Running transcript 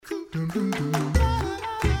Welcome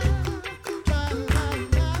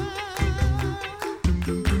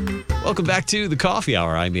back to the Coffee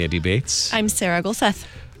Hour. I'm Andy Bates. I'm Sarah Golseth.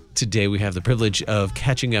 Today we have the privilege of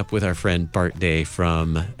catching up with our friend Bart Day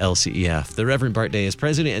from LCEF. The Reverend Bart Day is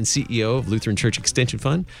President and CEO of Lutheran Church Extension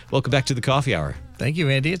Fund. Welcome back to the Coffee Hour. Thank you,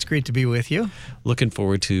 Andy. It's great to be with you. Looking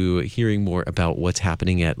forward to hearing more about what's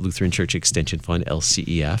happening at Lutheran Church Extension Fund,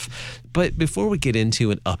 LCEF. But before we get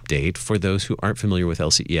into an update, for those who aren't familiar with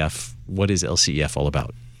LCEF, what is LCEF all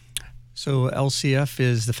about? So LCEF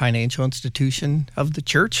is the financial institution of the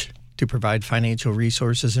church to provide financial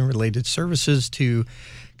resources and related services to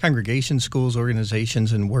congregations, schools,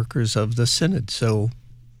 organizations, and workers of the Synod. So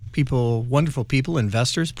people, wonderful people,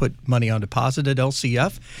 investors put money on deposit at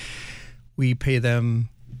LCEF. We pay them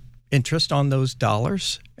interest on those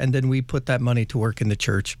dollars, and then we put that money to work in the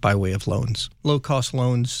church by way of loans. Low-cost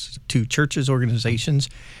loans to churches, organizations,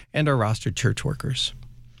 and our rostered church workers.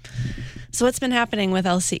 So what's been happening with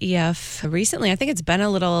LCEF recently? I think it's been a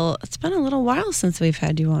little while since we've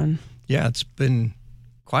had you on. Yeah, it's been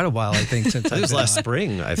quite a while, I think, since It was last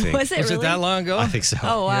spring, I think. Was it Was really? it that long ago? I think so.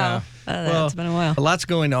 Oh, wow. Yeah. It's been a while. A lot's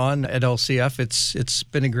going on at LCF. It's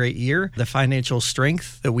been a great year. The financial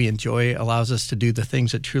strength that we enjoy allows us to do the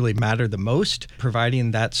things that truly matter the most,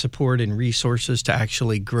 providing that support and resources to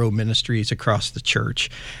actually grow ministries across the church.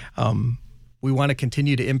 We want to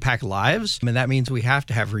continue to impact lives, and that means we have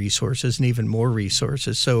to have resources and even more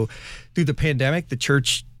resources. So through the pandemic, the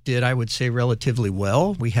church did, I would say, relatively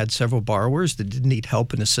well. We had several borrowers that did need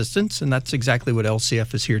help and assistance, and that's exactly what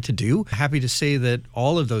LCF is here to do. Happy to say that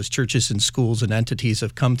all of those churches and schools and entities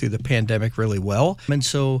have come through the pandemic really well. And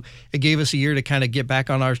so it gave us a year to kind of get back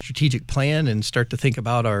on our strategic plan and start to think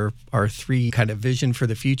about our three kind of vision for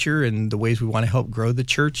the future and the ways we want to help grow the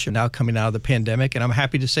church now coming out of the pandemic. And I'm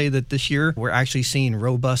happy to say that this year we're actually seeing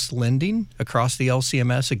robust lending across the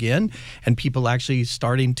LCMS again, and people actually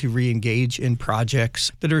starting to re-engage in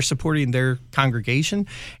projects that are supporting their congregation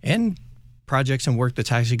and projects and work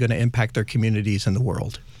that's actually going to impact their communities and the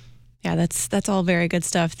world. Yeah, that's all very good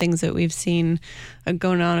stuff, things that we've seen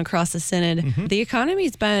going on across the Synod. Mm-hmm. The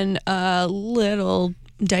economy's been a little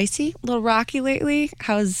dicey, a little rocky lately.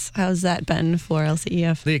 How's that been for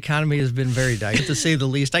LCEF? The economy has been very dicey, to say the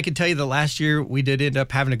least. I can tell you that last year we did end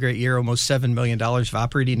up having a great year, almost $7 million of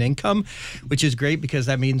operating income, which is great because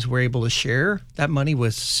that means we're able to share that money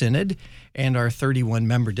with Synod and our 31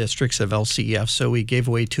 member districts of LCEF. So we gave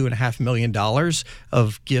away $2.5 million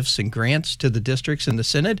of gifts and grants to the districts in the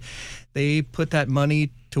Synod. They put that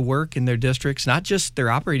money to work in their districts, not just their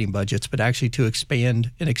operating budgets, but actually to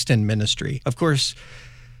expand and extend ministry. Of course,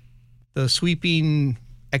 the sweeping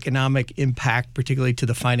economic impact, particularly to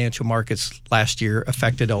the financial markets last year,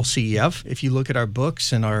 affected LCEF. If you look at our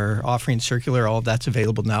books and our offering circular, all of that's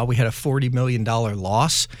available now. We had a $40 million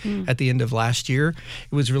loss at the end of last year.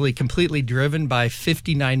 It was really completely driven by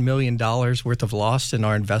 $59 million worth of loss in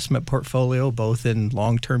our investment portfolio, both in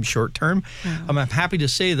long-term, short-term. Wow. I'm happy to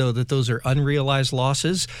say, though, that those are unrealized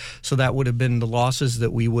losses. So that would have been the losses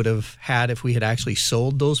that we would have had if we had actually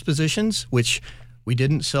sold those positions, which we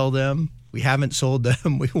didn't sell them. We haven't sold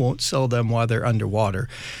them. We won't sell them while they're underwater.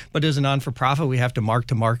 But as a non-for-profit, we have to mark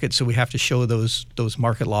to market, so we have to show those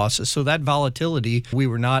market losses. So that volatility, we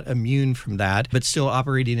were not immune from that, but still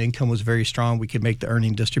operating income was very strong. We could make the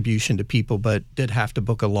earning distribution to people, but did have to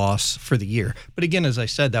book a loss for the year. But again, as I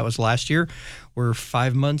said, that was last year. We're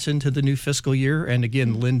 5 months into the new fiscal year, and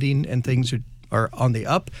again, lending and things are on the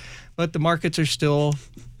up, but the markets are still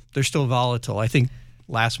volatile. I think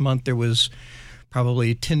last month there was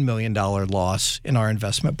probably $10 million loss in our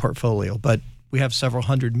investment portfolio, but we have several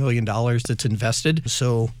 $100 million that's invested,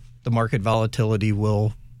 so the market volatility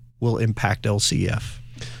will impact LCEF.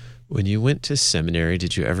 When you went to seminary,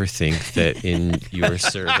 did you ever think that in your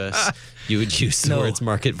service you would use the words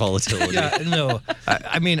market volatility? Yeah, no.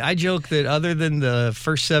 I mean, I joke that other than the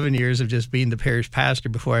first 7 years of just being the parish pastor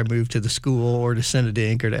before I moved to the school or to Synod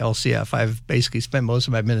Inc. or to LCF, I've basically spent most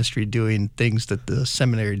of my ministry doing things that the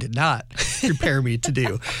seminary did not prepare me to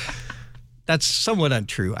do. That's somewhat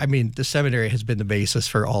untrue. I mean, the seminary has been the basis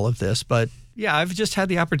for all of this, but yeah, I've just had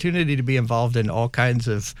the opportunity to be involved in all kinds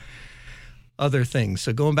of other things.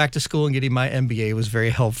 So going back to school and getting my MBA was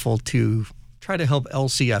very helpful to try to help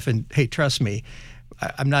LCF. And hey, trust me,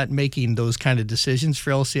 I'm not making those kind of decisions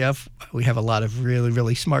for LCF. We have a lot of really,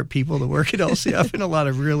 really smart people that work at LCF and a lot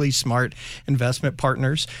of really smart investment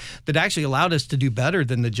partners that actually allowed us to do better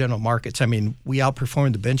than the general markets. I mean, we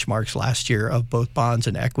outperformed the benchmarks last year of both bonds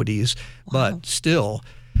and equities, but still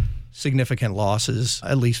significant losses,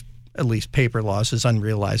 at least paper losses,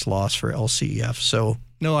 unrealized loss for LCEF. So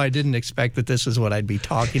No, I didn't expect that this is what I'd be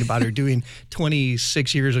talking about or doing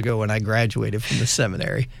 26 years ago when I graduated from the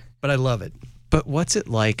seminary, but I love it. But what's it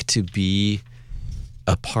like to be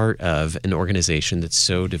a part of an organization that's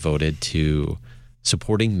so devoted to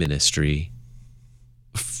supporting ministry,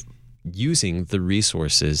 using the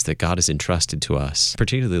resources that God has entrusted to us,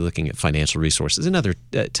 particularly looking at financial resources and other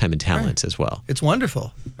time and talents as well? It's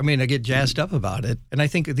wonderful. I mean, I get jazzed up about it. And I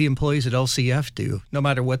think the employees at LCEF do, no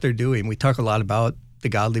matter what they're doing. We talk a lot about the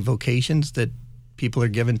godly vocations that people are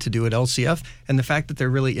given to do at LCEF and the fact that they're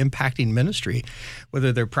really impacting ministry,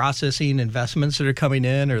 whether they're processing investments that are coming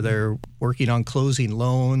in or they're working on closing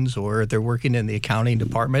loans or they're working in the accounting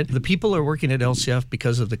department. The people are working at LCEF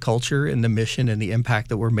because of the culture and the mission and the impact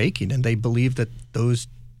that we're making, and they believe that those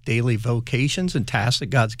daily vocations and tasks that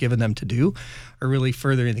God's given them to do are really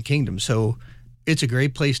furthering the kingdom. So it's a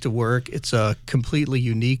great place to work. It's a completely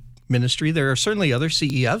unique ministry. There are certainly other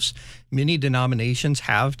CEFs. Many denominations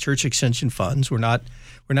have church extension funds. We're not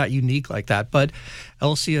unique like that, but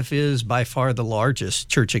LCEF is by far the largest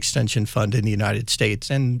church extension fund in the United States,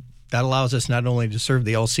 and that allows us not only to serve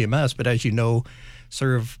the LCMS, but as you know,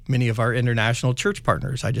 serve many of our international church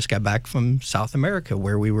partners. I just got back from South America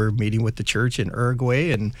where we were meeting with the church in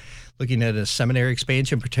Uruguay and looking at a seminary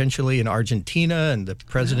expansion potentially in Argentina, and the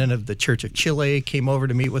president of the Church of Chile came over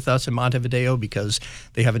to meet with us in Montevideo because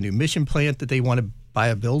they have a new mission plant that they want to buy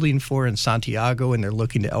a building for in Santiago, and they're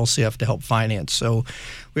looking to LCEF to help finance. So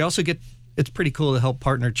we also it's pretty cool to help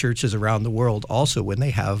partner churches around the world also when they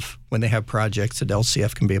have projects that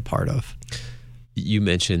LCEF can be a part of. You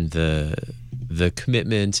mentioned the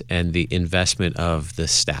commitment and the investment of the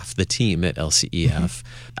staff, the team at LCEF.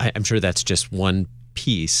 Mm-hmm. I'm sure that's just one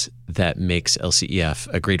piece that makes LCEF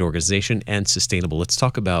a great organization and sustainable. Let's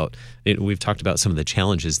talk about it. We've talked about some of the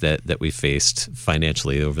challenges that we've faced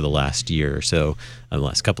financially over the last year or so, the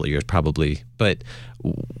last couple of years probably. But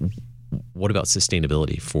what about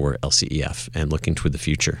sustainability for LCEF and looking toward the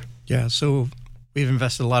future? Yeah, so we've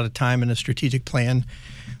invested a lot of time in a strategic plan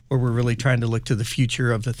where we're really trying to look to the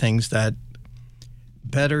future of the things that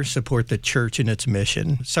better support the church and its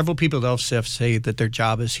mission. Several people at LCEF say that their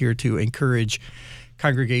job is here to encourage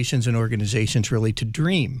congregations and organizations really to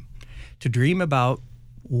dream about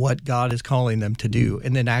what God is calling them to do,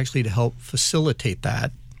 and then actually to help facilitate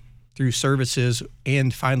that through services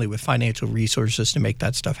and finally with financial resources to make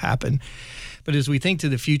that stuff happen. But as we think to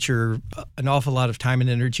the future, an awful lot of time and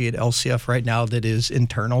energy at LCEF right now that is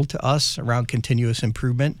internal to us around continuous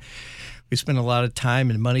improvement. We spend a lot of time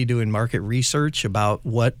and money doing market research about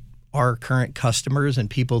what our current customers and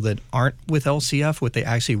people that aren't with LCEF, what they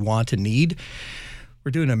actually want and need.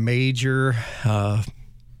 We're doing a major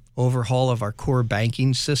overhaul of our core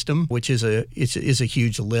banking system, which is a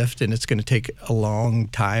huge lift, and it's going to take a long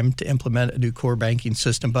time to implement a new core banking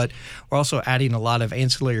system. But we're also adding a lot of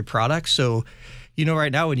ancillary products. So,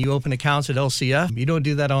 right now when you open accounts at LCEF, you don't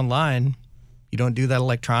do that online. You don't do that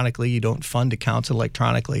electronically. You don't fund accounts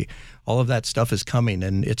electronically. All of that stuff is coming,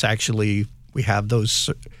 and it's actually, we have those.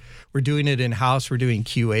 We're doing it in-house. We're doing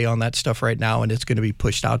QA on that stuff right now, and it's going to be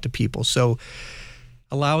pushed out to people. So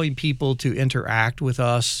allowing people to interact with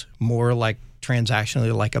us more like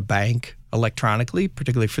transactionally, like a bank electronically,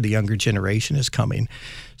 particularly for the younger generation, is coming.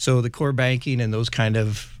 So the core banking and those kind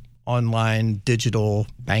of online digital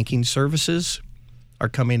banking services are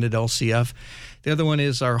coming at LCEF. The other one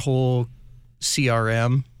is our whole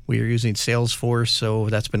CRM. We are using Salesforce, so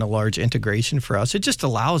that's been a large integration for us. It just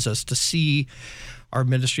allows us to see our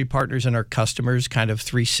ministry partners and our customers kind of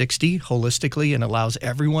 360 holistically, and allows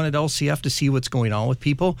everyone at LCEF to see what's going on with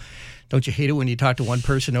people. Don't you hate it when you talk to one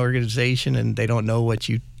person organization and they don't know what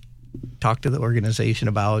you talked to the organization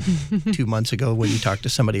about 2 months ago when you talked to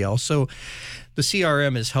somebody else? So the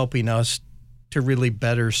CRM is helping us to really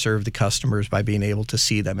better serve the customers by being able to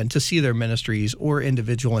see them and to see their ministries or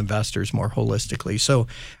individual investors more holistically. So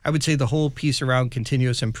I would say the whole piece around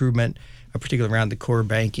continuous improvement, particularly around the core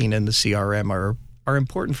banking and the CRM, are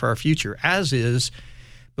important for our future, as is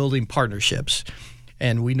building partnerships.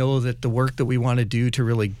 And we know that the work that we want to do to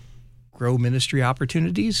really grow ministry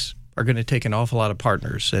opportunities are going to take an awful lot of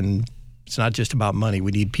partners. And it's not just about money.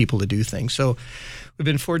 We need people to do things. So we've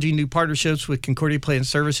been forging new partnerships with Concordia Plan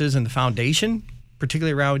Services and the Foundation,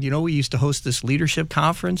 particularly around, we used to host this leadership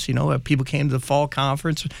conference. People came to the fall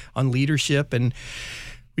conference on leadership, and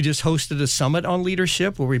we just hosted a summit on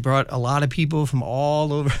leadership where we brought a lot of people from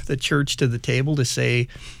all over the church to the table to say,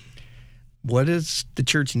 what does the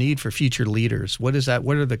church need for future leaders? What is that?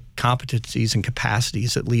 What are the competencies and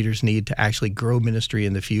capacities that leaders need to actually grow ministry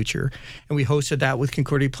in the future? And we hosted that with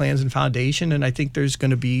Concordia Plans and Foundation, and I think there's going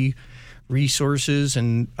to be resources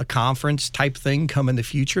and a conference type thing come in the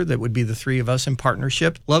future that would be the three of us in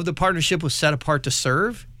partnership. Love the partnership with Set Apart to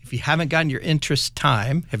Serve. If you haven't gotten your Interest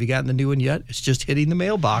Time, have you gotten the new one yet? It's just hitting the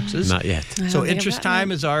mailboxes. Not yet. So Interest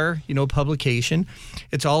Time is our, publication.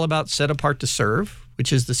 It's all about Set Apart to Serve,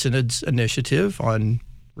 which is the Synod's initiative on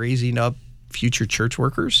raising up future church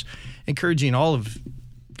workers, encouraging all of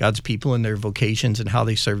God's people in their vocations and how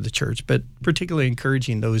they serve the church, but particularly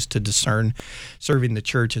encouraging those to discern serving the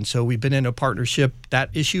church. And so we've been in a partnership. That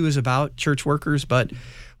issue is about church workers, but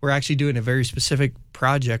we're actually doing a very specific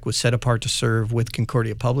project with Set Apart to Serve with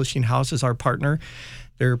Concordia Publishing House as our partner.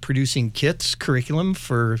 They're producing kits, curriculum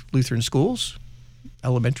for Lutheran schools,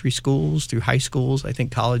 elementary schools through high schools. I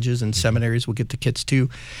think colleges and seminaries will get the kits too.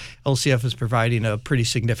 LCEF is providing a pretty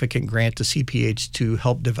significant grant to CPH to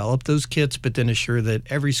help develop those kits, but then assure that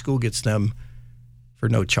every school gets them for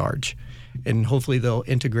no charge. And hopefully they'll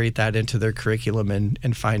integrate that into their curriculum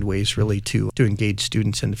and find ways really to engage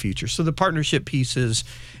students in the future. So the partnership piece is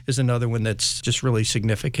another one that's just really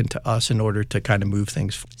significant to us in order to kind of move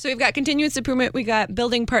things forward. So we've got continuous improvement, we got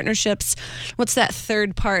building partnerships. What's that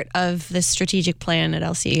third part of this strategic plan at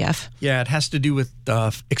LCEF? Yeah, it has to do with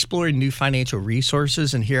exploring new financial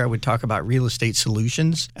resources. And here I would talk about real estate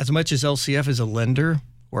solutions. As much as LCEF is a lender,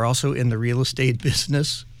 we're also in the real estate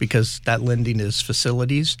business because that lending is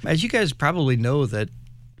facilities. As you guys probably know, that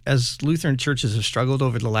as Lutheran churches have struggled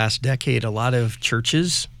over the last decade, a lot of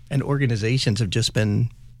churches and organizations have just been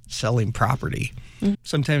selling property.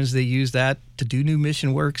 Sometimes they use that to do new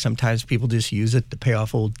mission work. Sometimes people just use it to pay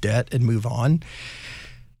off old debt and move on.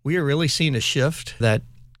 We are really seeing a shift that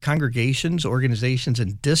congregations, organizations,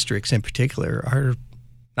 and districts in particular are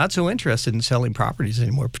not so interested in selling properties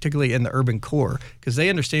anymore, particularly in the urban core, because they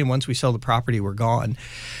understand once we sell the property, we're gone.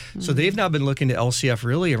 So they've now been looking to LCEF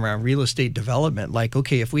really around real estate development. Like,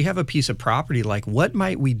 okay, if we have a piece of property, like what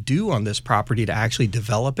might we do on this property to actually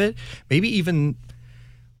develop it? Maybe even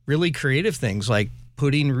really creative things like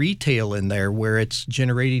putting retail in there where it's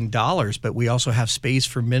generating dollars, but we also have space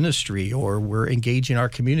for ministry, or we're engaging our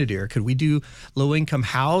community, or could we do low-income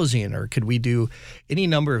housing, or could we do any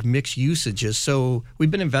number of mixed usages? So we've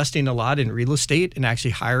been investing a lot in real estate and actually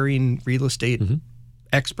hiring real estate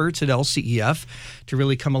experts at LCEF to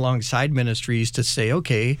really come alongside ministries to say,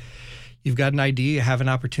 okay, you've got an idea, you have an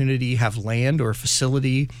opportunity, you have land or a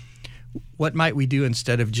facility. What might we do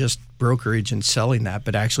instead of just brokerage and selling that,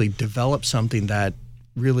 but actually develop something that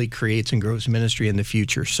really creates and grows ministry in the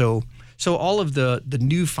future? So all of the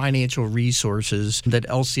new financial resources that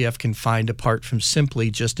LCEF can find apart from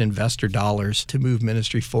simply just investor dollars to move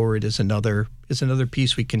ministry forward is another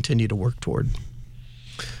piece we continue to work toward.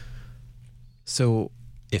 So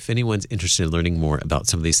if anyone's interested in learning more about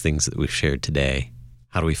some of these things that we've shared today,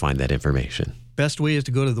 how do we find that information? Best way is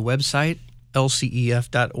to go to the website,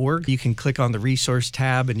 lcef.org. You can click on the resource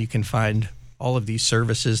tab and you can find all of these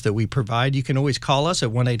services that we provide. You can always call us at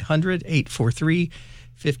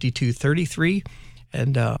 1-800-843-5233.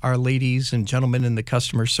 And our ladies and gentlemen in the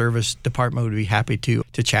customer service department would be happy to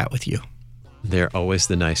chat with you. They're always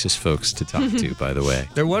the nicest folks to talk to, by the way.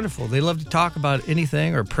 They're wonderful. They love to talk about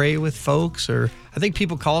anything or pray with folks, or I think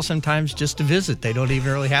people call sometimes just to visit. They don't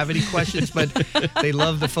even really have any questions, but they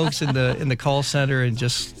love the folks in the call center and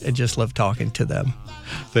just love talking to them.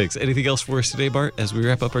 Thanks. Anything else for us today, Bart, as we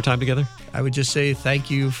wrap up our time together? I would just say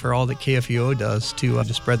thank you for all that KFUO does to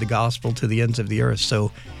spread the gospel to the ends of the earth.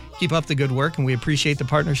 So keep up the good work, and we appreciate the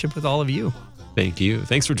partnership with all of you. Thank you.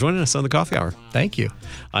 Thanks for joining us on the Coffee Hour. Thank you.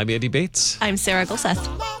 I'm Andy Bates. I'm Sarah Golseth.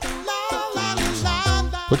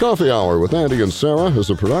 The Coffee Hour with Andy and Sarah is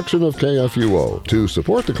a production of KFUO. To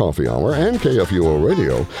support the Coffee Hour and KFUO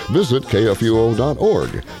Radio, visit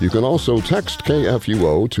KFUO.org. You can also text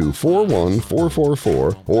KFUO to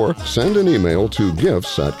 41444 or send an email to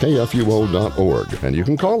gifts@KFUO.org. And you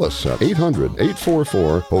can call us at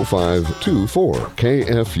 800-844-0524.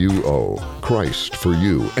 KFUO. Christ for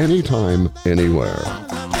you, anytime, anywhere.